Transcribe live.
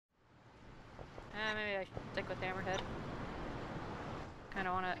maybe I should stick with Hammerhead. Kind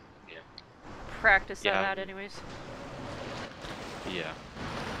of want to Yeah. practice Yeah. that anyways. Yeah.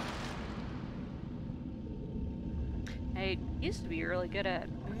 I used to be really good at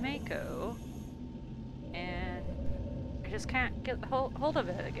Mako, and I just can't get hold of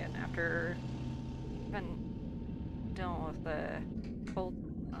it again after been dealing with the cold.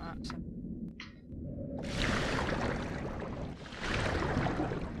 So.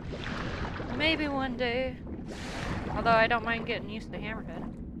 Maybe one day. Although I don't mind getting used to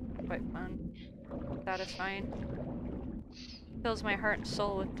Hammerhead. Quite fun. Satisfying. Fills my heart and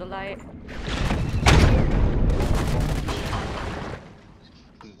soul with delight.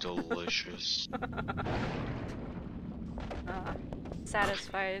 Delicious.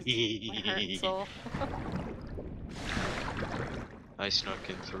 Satisfies my heart and soul. I snuck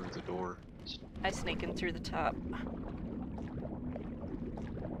in through the door. I sneak in through the top.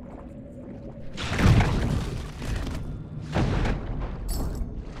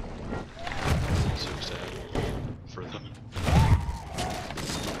 So sad for them.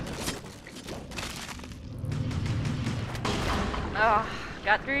 Ah,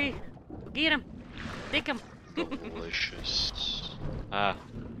 got 3. Get him. Dick him. Delicious. Ah,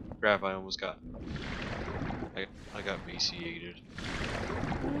 crap! I almost got. I got emaciated.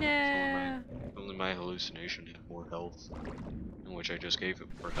 No. Only my hallucination had more health, in which I just gave it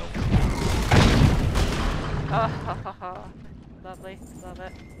more health. Oh, lovely. Love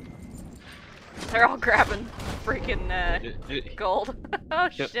it. They're all grabbing freaking gold. Oh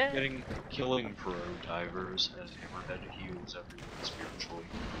shit. Killing pro divers as Hammerhead heals everyone spiritually.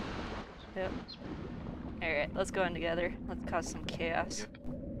 Yep. Alright, let's go in together. Let's cause some chaos. Yep.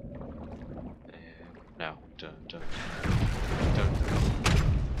 And now, dun.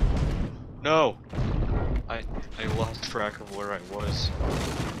 No! I lost track of where I was.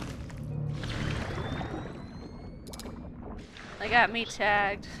 They got me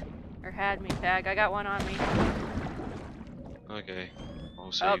tagged. Or had me tagged. I got one on me. Okay.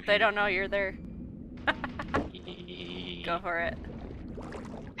 I'll save Oh, you. they don't know you're there. Go for it.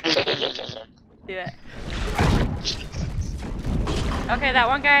 Do it. Okay, that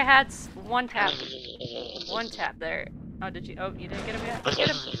one guy had 1 tap. 1 tap there. Oh, did you? Oh, you didn't get him yet? Get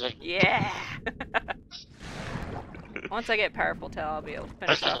him! Yeah! Once I get powerful tail, I'll be able to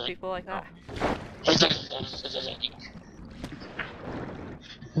finish off people like that.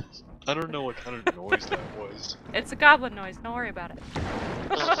 I don't know what kind of noise that was. It's a goblin noise, don't worry about it.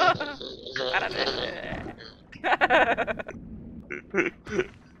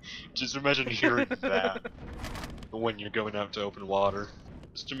 Just imagine hearing that when you're going out to open water.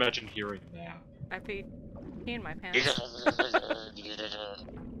 Just imagine hearing that. I'd be peeing my pants.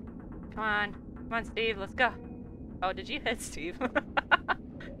 Come on, Steve, let's go. Oh, did you hit Steve?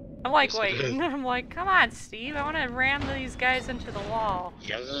 I'm like, waiting. I'm like, come on, Steve, I want to ram these guys into the wall.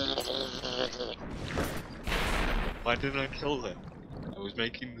 Why didn't I kill them? I was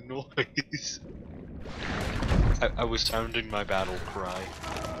making the noise. I was sounding my battle cry.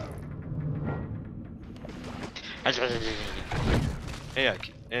 Hey, I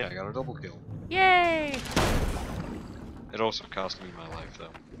got a double kill. Yay! It also cost me my life,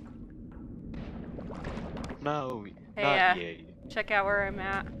 though. No, Hey, not yay. Check out where I'm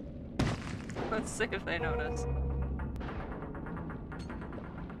at. Let's see if they notice.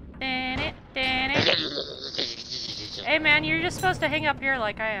 Hey man, you're just supposed to hang up here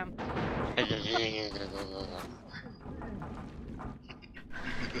like I am.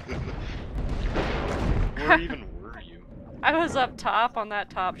 Where even were you? I was up top on that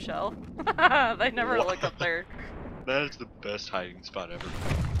top shelf. They never look up there. That is the best hiding spot ever.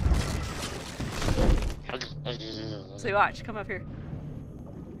 So watch, come up here.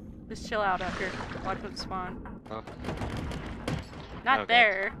 Just chill out up here. Watch them spawn. Oh. Not Okay.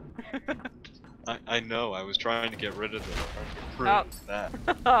 there. I know, I was trying to get rid of it. Oh. That.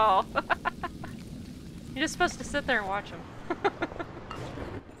 Oh. You're just supposed to sit there and watch them.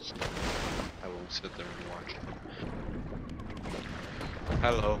 I will sit there and watch.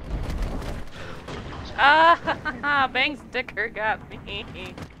 Hello. Ah, Bang's dicker got me.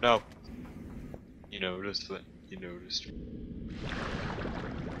 No. You noticed that. You noticed.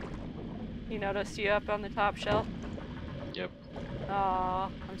 You noticed you up on the top shelf? Yep. Aw,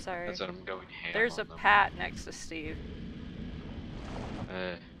 I'm sorry. That's what I'm going ham There's a on them. Pat next to Steve.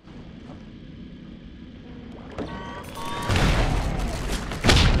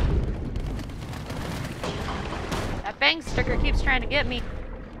 That Bang sticker keeps trying to get me.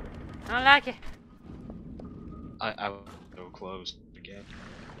 I don't like it. I will go close again.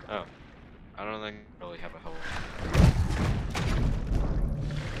 Oh. I don't think I really have a hole.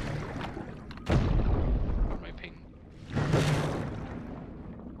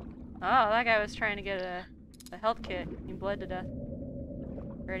 Oh, that guy was trying to get a health kit. He bled to death.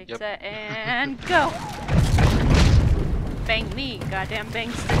 Ready, Yep. set, and go! Bang me, goddamn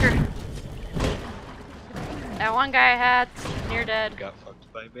bang sticker. That one guy I had, near dead. Got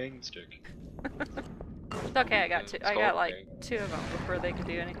fucked by a bang stick. It's okay, I got two. I got like 2 of them before they could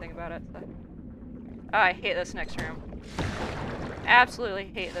do anything about it. So. Oh, I hate this next room.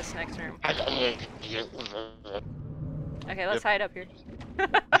 Absolutely hate this next room. Okay, let's hide up here.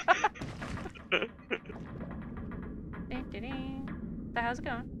 So how's it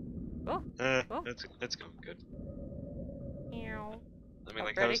going? Oh, oh. It's going good. Meow. I mean,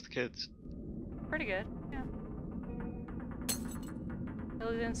 like, how's the kids? Pretty good, yeah.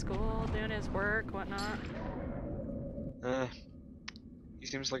 He's in school, doing his work, whatnot. He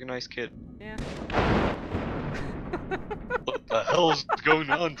seems like a nice kid. Yeah. What the hell's going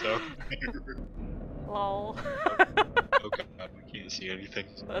on down here? Lol. Oh god, we can't see anything.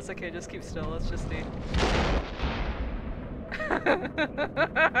 That's okay, just keep still, let's just see.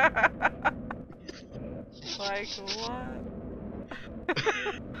 Like, what?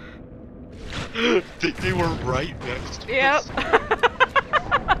 They were right next to Yep. us.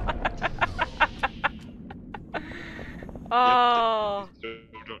 Oh. Yep,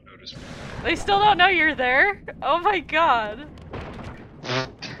 they don't notice me. They still don't know you're there? Oh my god.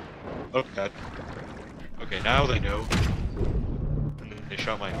 Oh god. Okay, now they know. And then they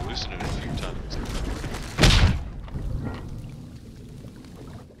shot my hallucinant a few times.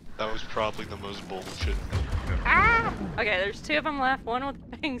 That was probably the most bullshit thing I've ever Ah! Okay, there's 2 of them left. One with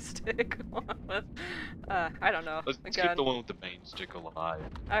a bang stick, one with, I don't know. Let's keep the one with the bang stick alive.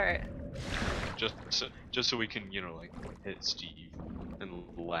 Alright. Just so we can, you know, like, hit Steve and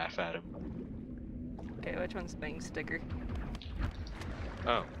laugh at him. Okay, which one's bang sticker?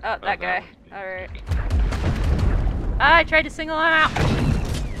 Oh. Oh, that guy. Alright. Ah, I tried to single him out!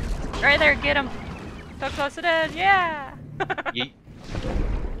 Right there, get him! So close to dead, yeah! Yeet.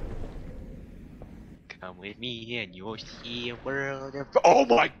 Come with me and you'll see a world of— Oh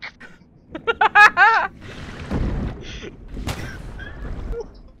my!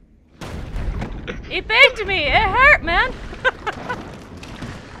 He banged me! It hurt, man!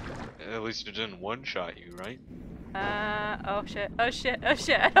 At least it didn't one-shot you, right? Oh shit, oh shit, oh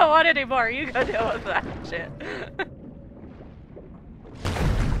shit. I don't want any more. You go deal with that shit.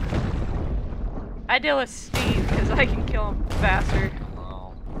 I deal with Steve because I can kill him faster.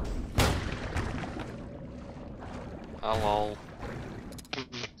 Oh. Hello.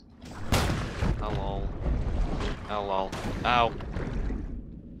 Hello. Hello. Ow.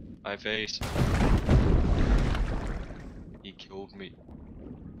 My face. He killed me.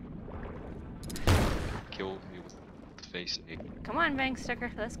 Killed me with the face snake. Come on, bang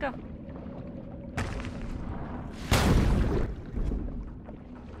sticker, let's go.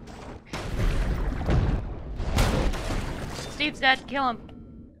 Steve's dead, kill him. Go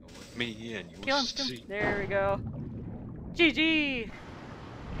with me and you'll Kill him, see. There we go. GG!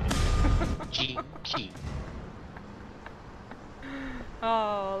 GG.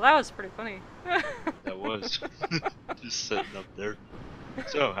 Oh, that was pretty funny. That was. Just sitting up there.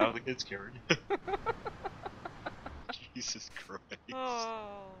 So, how are the kids carrying? Jesus Christ.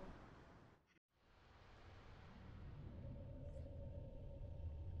 Oh.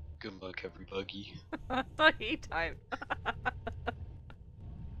 Good luck, everybody. Thought he typed.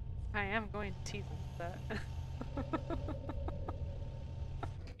 I am going to tease that.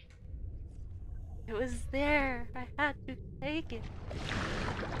 It was there. I had to take it.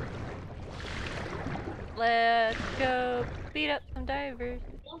 Let's go beat up some divers.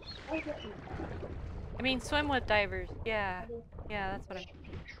 I mean, swim with divers. Yeah. Yeah, that's what I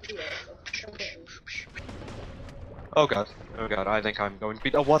mean. Oh god. Oh god, I think I'm going to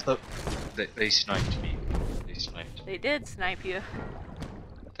be— Oh, what the— They sniped me. They sniped. They did snipe you.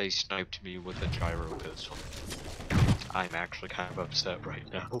 They sniped me with a gyro pistol. I'm actually kind of upset right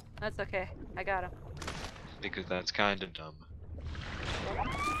now. That's okay. I got him. Because that's kinda dumb.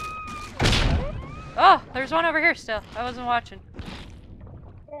 Oh, there's one over here still. I wasn't watching.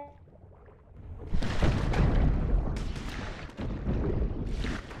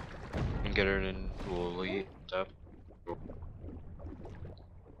 And get her in fully up.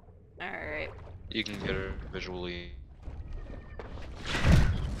 Alright. You can get her visually.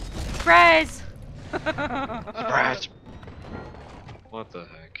 Surprise! Surprise! What the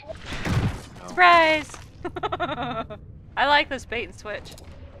heck? No. Surprise! I like this bait and switch.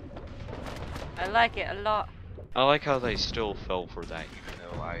 I like it a lot. I like how they still fell for that even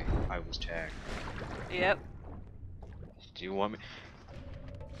though I was tagged. Yep. Do you want me—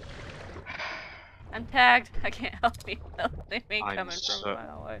 I'm tagged. I can't help you. They may I'm coming so- from a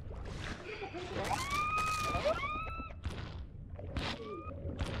mile away.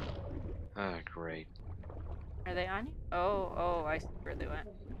 Ah, great. Are they on you? Oh, oh, I see where they went.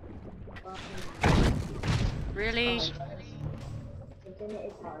 Really?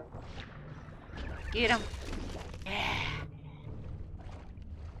 Get him. Yeah.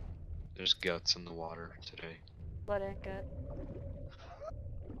 There's guts in the water today. Blood and gut.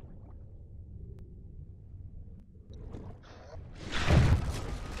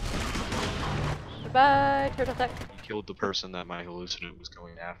 Goodbye, turtle duck. You killed the person that my hallucinant was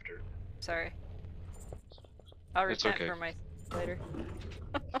going after. Sorry. I'll It's repent okay. for my later.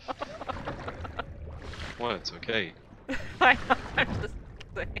 Well, it's okay. I know, I'm just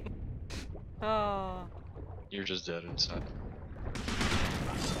saying. Oh. You're just dead inside.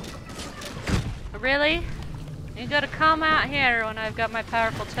 Really? You gotta come out here when I've got my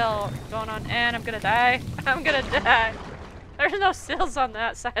powerful tail going on, and I'm gonna die. I'm gonna die. There's no sills on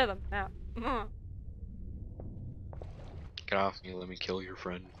that side of the map. Get off me, let me kill your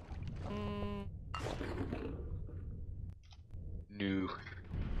friend. No.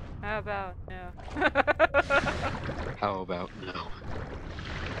 How about no? How about no?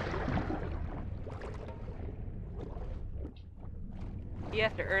 You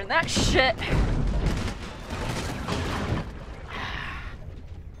have to earn that shit.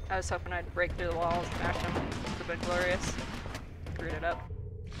 I was hoping I'd break through the walls, smash them. It would have been glorious. Screwed it up.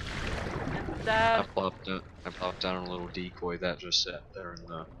 And I plopped down a little decoy that just sat there in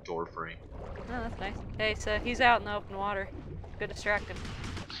the door frame. oh, that's nice. Hey, so he's out in the open water. Good distract him.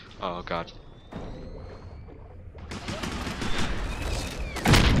 Oh god.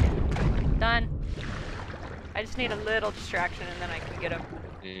 Done. I just need a little distraction and then I can get him.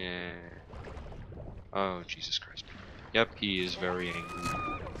 Yeah. Oh, Jesus Christ. Yep, he is very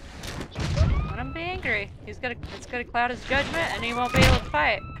angry. Let him be angry. It's gonna cloud his judgment and he won't be able to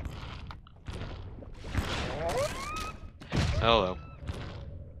fight. Hello.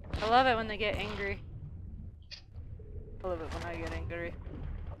 I love it when they get angry. I love it when I get angry.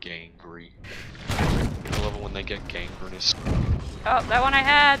 Gangry. I love it when they get gangrenous. Oh, that one I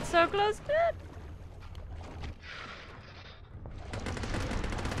had! So close to it!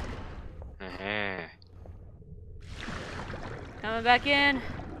 Coming back in.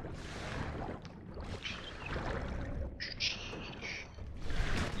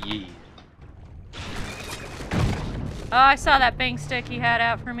 Yeah. Oh, I saw that bang stick he had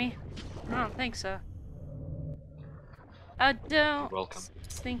out for me. I don't think so. I don't You're welcome.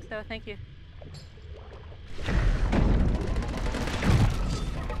 think so, thank you.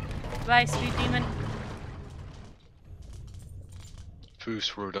 Bye, sweet demon.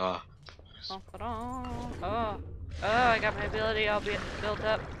 Fusruda. Oh, I got my ability all built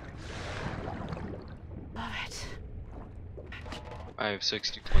up. Love it. I have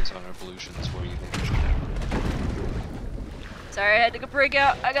 60 points on evolutions. What do you think? Sorry, I had to go break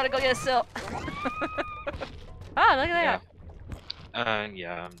out. I gotta go get a sill. Ah, look at that.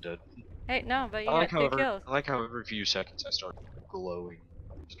 Yeah, I'm dead. Hey, no, but you I got 2 kills. like how every few seconds I start glowing.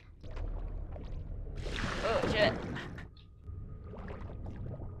 Oh, shit.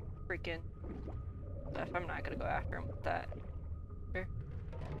 Freaking stuff. I'm not gonna go after him with that. Here.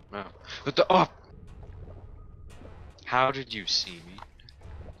 No. What the oh! How did you see me?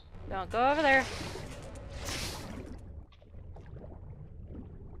 Don't go over there.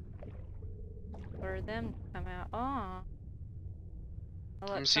 For them to come out. Oh.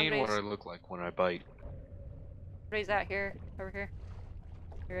 I'm seeing what I look like when I bite. Somebody's out here. Over here.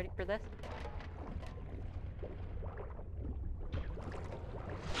 You ready for this?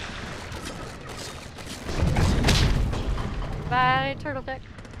 Bye, turtle dick.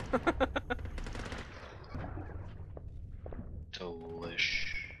 Delish.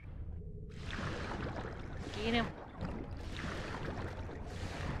 Get him.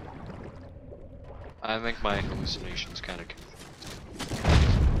 I think my hallucinations kind of.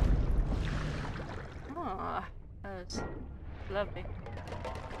 Aw, that was lovely.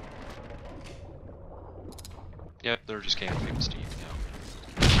 Yep, they're just camping Steve now.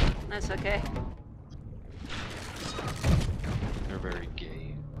 That's okay. They're very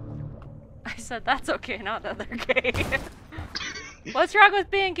gay. I said that's okay, not that they're gay. What's wrong with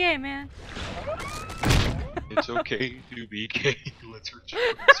being gay, man? It's okay to be gay. Let's hurt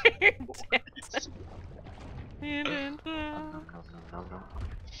You didn't.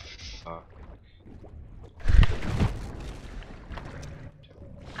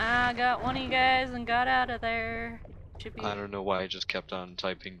 I got one of you guys and got out of there. Should be. I don't know why I just kept on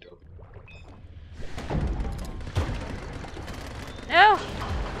typing dope. No!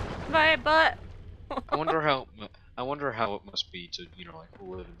 My butt! I wonder how. I wonder how it must be to, you know, like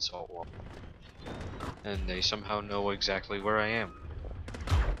live in salt water, and they somehow know exactly where I am.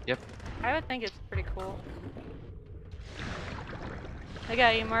 Yep. I would think it's pretty cool. I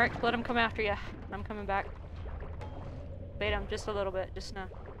got you, Mark. Let him come after you. I'm coming back. Bait him just a little bit, just now.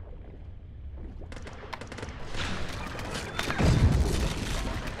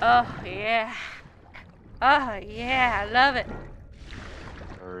 Oh, yeah. Oh, yeah, I love it.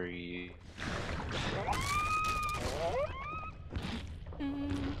 Hurry.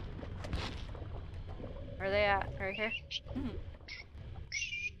 Where are they at? Right here?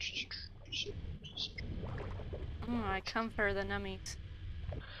 I come for the nummies.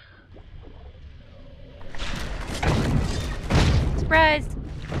 Surprise!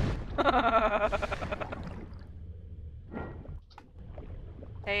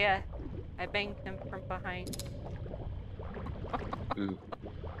 Hey, I banged him from behind. Ooh.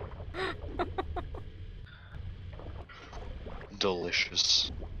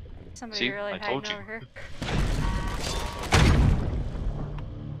 Delicious. Somebody See, really I hiding told you. over here.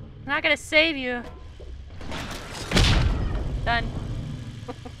 I'm not gonna save you. Done.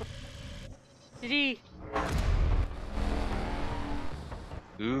 GG.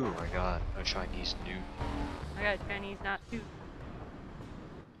 Ooh, I got a Chinese newt. I got a Chinese, not two.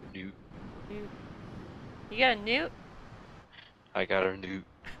 Newt. Newt. You got a newt? I got a newt.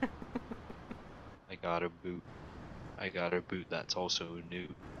 I got a boot. I got a boot that's also a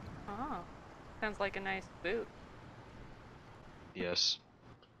newt. Oh. Sounds like a nice boot. Yes,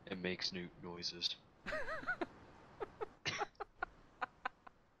 it makes newt noises.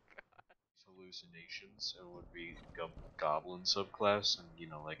 Hallucinations and would be goblin subclass, and you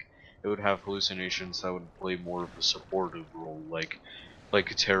know, like it would have hallucinations that would play more of a supportive role, like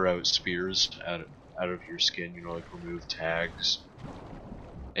tear out spears out of your skin, you know, like remove tags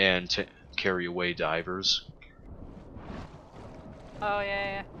and carry away divers. Oh,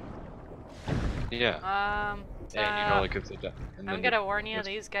 yeah. Yeah, and you know, like if the I'm gonna warn you, if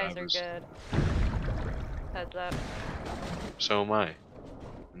these the guys are divers, good. Heads up. so am I,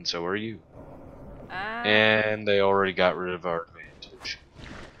 and so are you. Ah. And they already got rid of our advantage.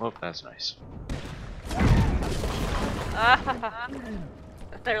 Well, that's nice.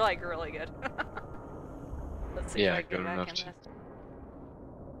 They're like really good. Let's see if I Good get back enough in to. this.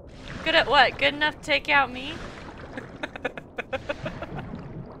 Good at what? Good enough to take out me?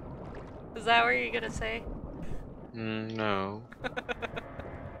 Is that what you're gonna say? No.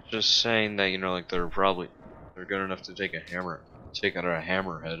 Just saying that, you know, like they're good enough to take out a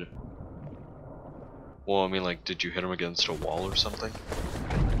hammerhead. Well, I mean, like, did you hit him against a wall or something?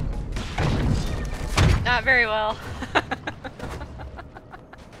 Not very well.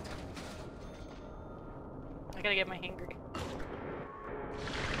 I gotta get my hangry.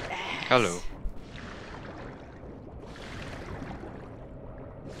 Yes. Hello.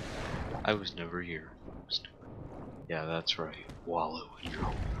 I was never here. Yeah, that's right. Wallow in your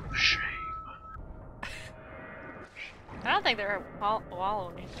own shame. I don't think they're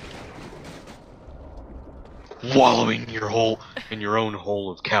wallowing. Wallowing in your own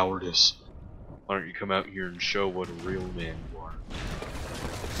hole of cowardice. Why don't you come out here and show what a real man you are?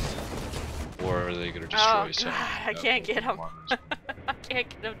 Or are they gonna destroy us? Oh god, I can't get them. I can't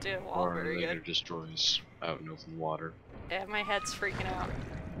get them to wall Or are very they good. gonna destroy us out in open water? Yeah, my head's freaking out.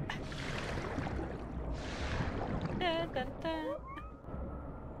 Dun, dun, dun.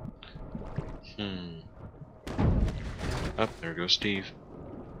 Oh, there goes Steve.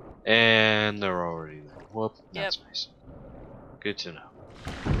 And they're already there. Whoop, that's nice. Good to know.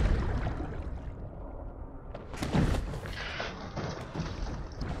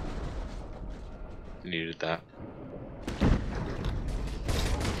 Needed that.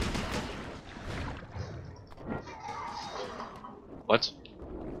 What?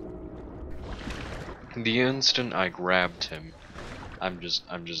 The instant I grabbed him, I'm just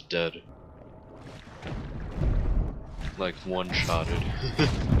dead. Like one-shotted.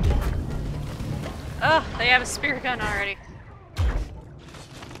 Oh, they have a spear gun already.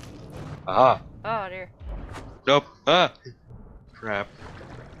 Aha! Oh dear. Nope. Ah! Crap.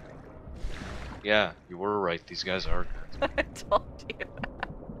 Yeah, you were right. These guys are good. I told you.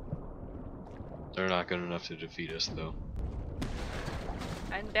 They're not good enough to defeat us, though.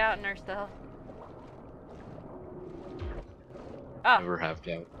 I'm doubting ourselves. Oh. Never have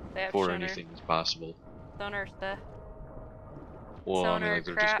doubt. They have For sonar. anything is possible. Sonar stuff. Well, I mean, Sonar like,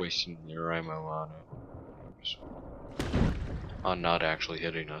 they're crap. just wasting their ammo on not actually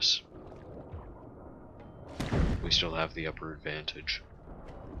hitting us. We still have the upper advantage.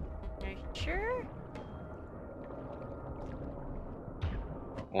 Are you sure?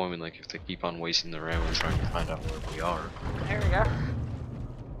 Well, I mean, like, if they keep on wasting their ammo trying to find out where we are. There we go.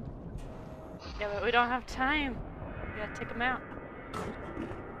 Yeah, but we don't have time. We gotta take them out.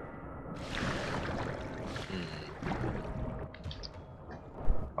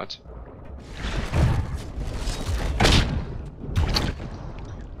 What?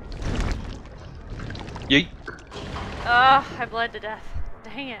 Yeet! Oh, I bled to death.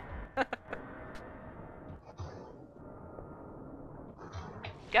 Dang it.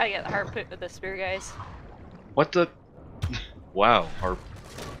 Gotta get the harpoon with the spear, guys. What the? Wow,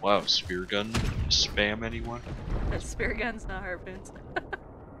 wow, spear gun spam anyone? The spear guns, not harpoons.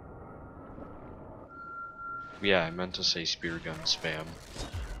 Yeah, I meant to say spear gun spam.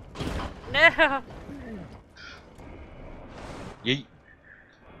 No! Yeet!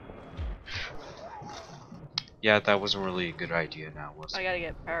 Yeah, that wasn't really a good idea now, was I it? gotta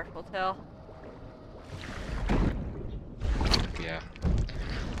get powerful tail. Yeah.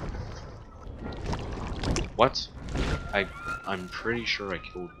 What? I'm pretty sure I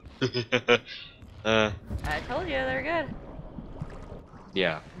killed him. I told you, they're good.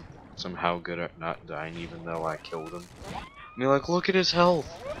 Yeah. Somehow good at not dying even though I killed him. I mean, like, look at his health!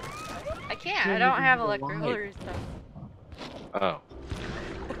 I can't, I Can't don't even have be electrical alive. or stuff. Oh.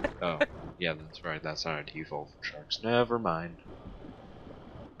 Oh. Yeah, that's right, that's not a default for sharks. Never mind.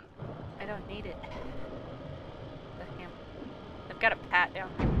 I don't need it. The ham. I've got a pat down.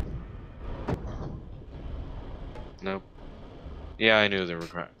 Nope. Yeah, I knew they were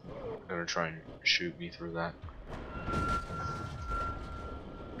gonna try and shoot me through that.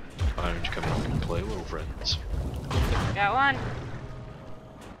 Why don't you come out and play, little friends? Got one.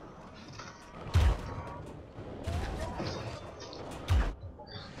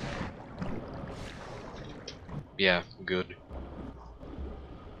 Yeah, good.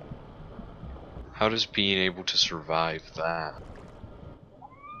 How does being able to survive that?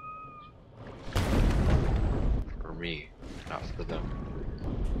 For me, not for them.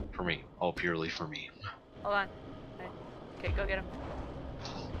 For me, all purely for me. Hold on. Okay, go get him.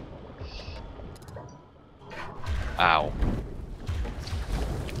 Ow.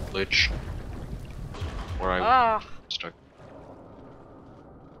 Lich. Where I Oh, stuck.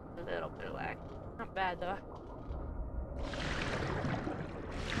 a little bit of lag. Not bad though.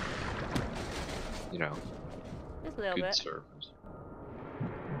 You know, Just a little good bit. service.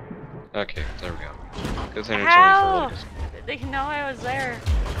 Okay, there we go. Good thing it's Ow! only for Did they know I was there?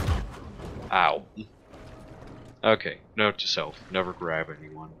 Ow. Okay, note to self, never grab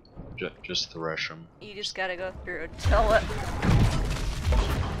anyone. Just thresh them. You just gotta go through and tell it.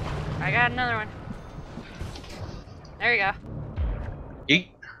 I got another one. There you go. Yeet!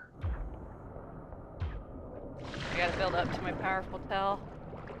 I gotta build up to my powerful tail.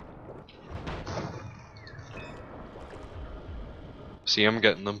 See, I'm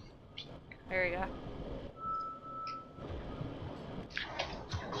getting them. There you go.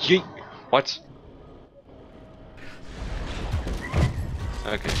 Yeet! What?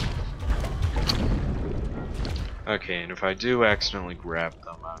 Okay. Okay, and if I do accidentally grab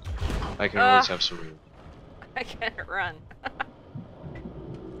them, I can always have some. I can't run.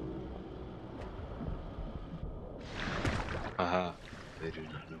 Haha, they do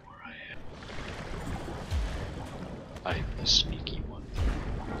not know where I am. I am the sneaky one.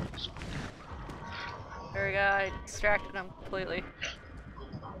 There we go, I distracted him completely.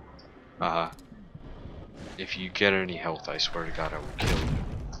 Haha. If you get any health, I swear to God I will kill you.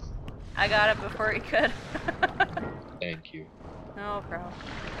 I got it before he could. Thank you. No problem.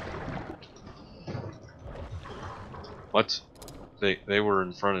 What? They were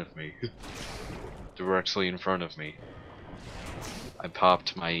in front of me. Directly in front of me. I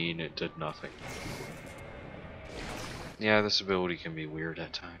popped my E and it did nothing. Yeah, this ability can be weird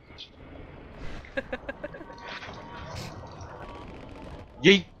at times.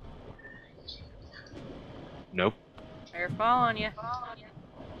 Yeet! Nope. They're following you.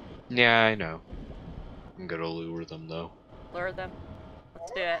 Yeah, I know. I'm gonna lure them though. Lure them.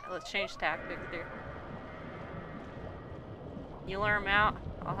 Let's do it. Let's change tactics here. You lure them out.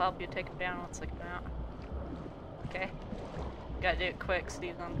 I'll help you take them down once they come out. Okay. Gotta do it quick,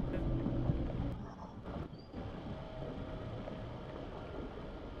 Steve's on the move.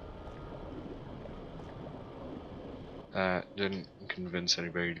 Didn't convince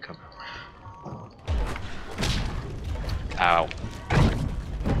anybody to come. Ow.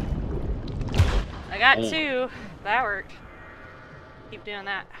 I got Oh. two. That worked. Keep doing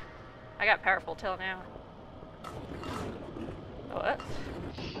that. I got powerful tail now. What?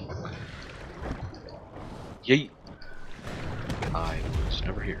 Yeet. I was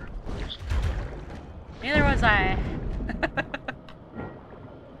never here. Neither was I.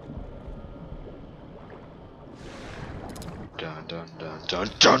 dun dun dun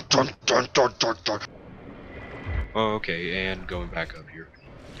dun dun dun dun dun dun. Okay, and going back up here.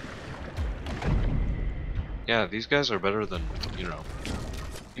 Yeah, these guys are better than, you know,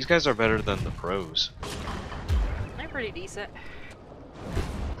 these guys are better than the pros. They're pretty decent.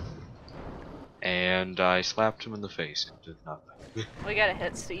 And I slapped him in the face. It did nothing. We gotta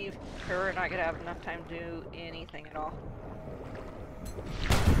hit Steve, or we're not gonna have enough time to do anything at all.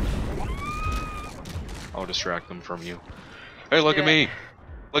 I'll distract them from you. Hey, look at me!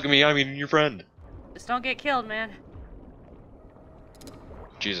 Look at me, I'm eating your friend! Just don't get killed, man.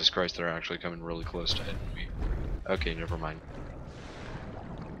 Jesus Christ, they're actually coming really close to hitting me. Okay, never mind.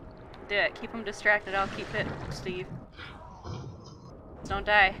 Do it. Keep them distracted. I'll keep hitting Steve. Just don't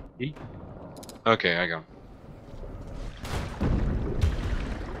die. Okay, I got him.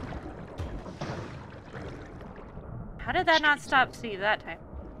 How did that not stop Steve that time?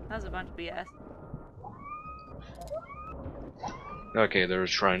 That was a bunch of BS. Okay, they're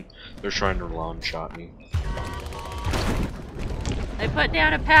trying to launch shot me. They put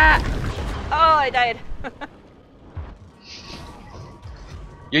down a pat. Oh, I died.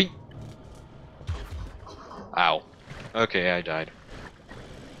 Yeet! Ow. Okay, I died.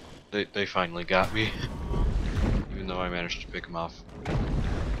 They finally got me. Even though I managed to pick him off.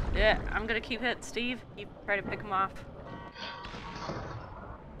 Yeah, I'm gonna keep hitting Steve. Keep try to pick him off.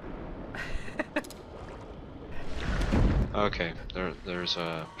 Okay, there's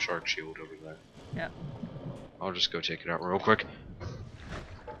a shark shield over there. Yeah. I'll just go take it out real quick.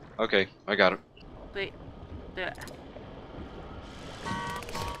 Okay, I got it. Wait. Do it.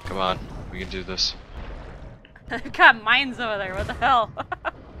 Come on, we can do this. Got mines over there. What the hell?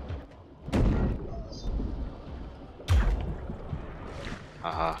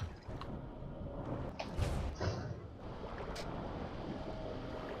 Haha.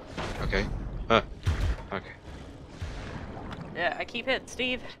 Okay. Huh. Okay. Yeah, I keep hitting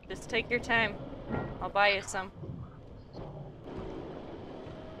Steve. Just take your time. I'll buy you some.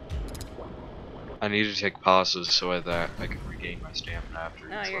 I need to take pauses so that I can regain my stamina after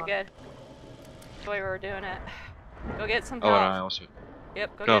No, each you're run. good. That's the way we're doing it. Go get some Oh, help. and I also...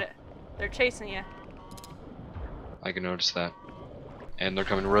 Yep, go No. get it. They're chasing you. I can notice that. And they're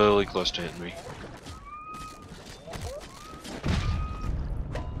coming really close to hitting me.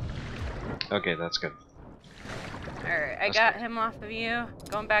 Okay, that's good. Alright, I That's got good. him off of you.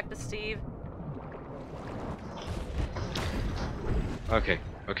 Going back to Steve. Okay,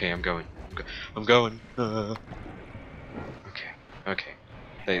 okay, I'm going. I'm going. Okay, okay.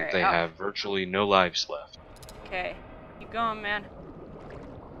 They Alright, they have virtually no lives left. Okay. Keep going, man.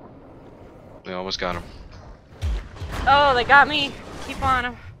 We almost got him. Oh, they got me. Keep on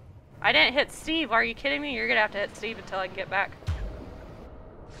him. I didn't hit Steve. Are you kidding me? You're gonna have to hit Steve until I can get back.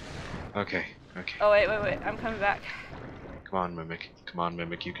 Okay, okay. Oh, wait. I'm coming back. Come on, Mimic. Come on,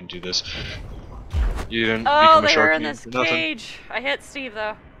 Mimic. You can do this. You didn't Oh, become a they were shark in fiend this for nothing. cage. I hit Steve,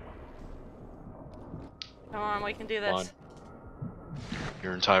 though. Come on, we can do Come on. this.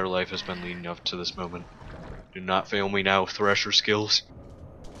 Your entire life has been leading up to this moment. Do not fail me now, Thresher skills.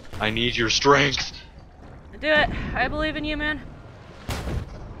 I need your strength. Do it. I believe in you, man.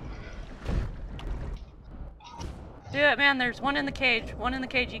 Do it, man. There's one in the cage. One in the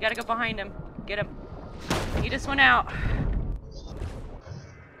cage. You gotta go behind him. Get him. He just went out.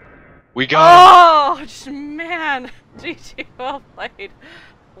 We got him. Oh, man. GG, well played.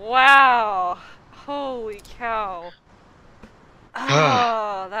 Wow. Holy cow.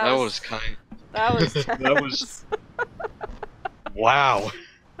 Oh, That was kind. That was tense. That was. Wow.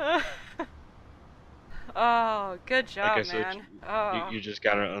 Oh, good job, Like I said, man. Oh. you just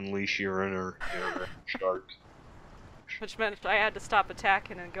gotta unleash your inner shark. Which meant I had to stop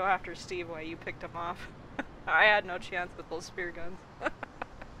attacking and go after Steve while you picked him off. I had no chance with those spear guns.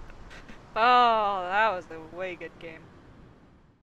 Oh, that was a way good game.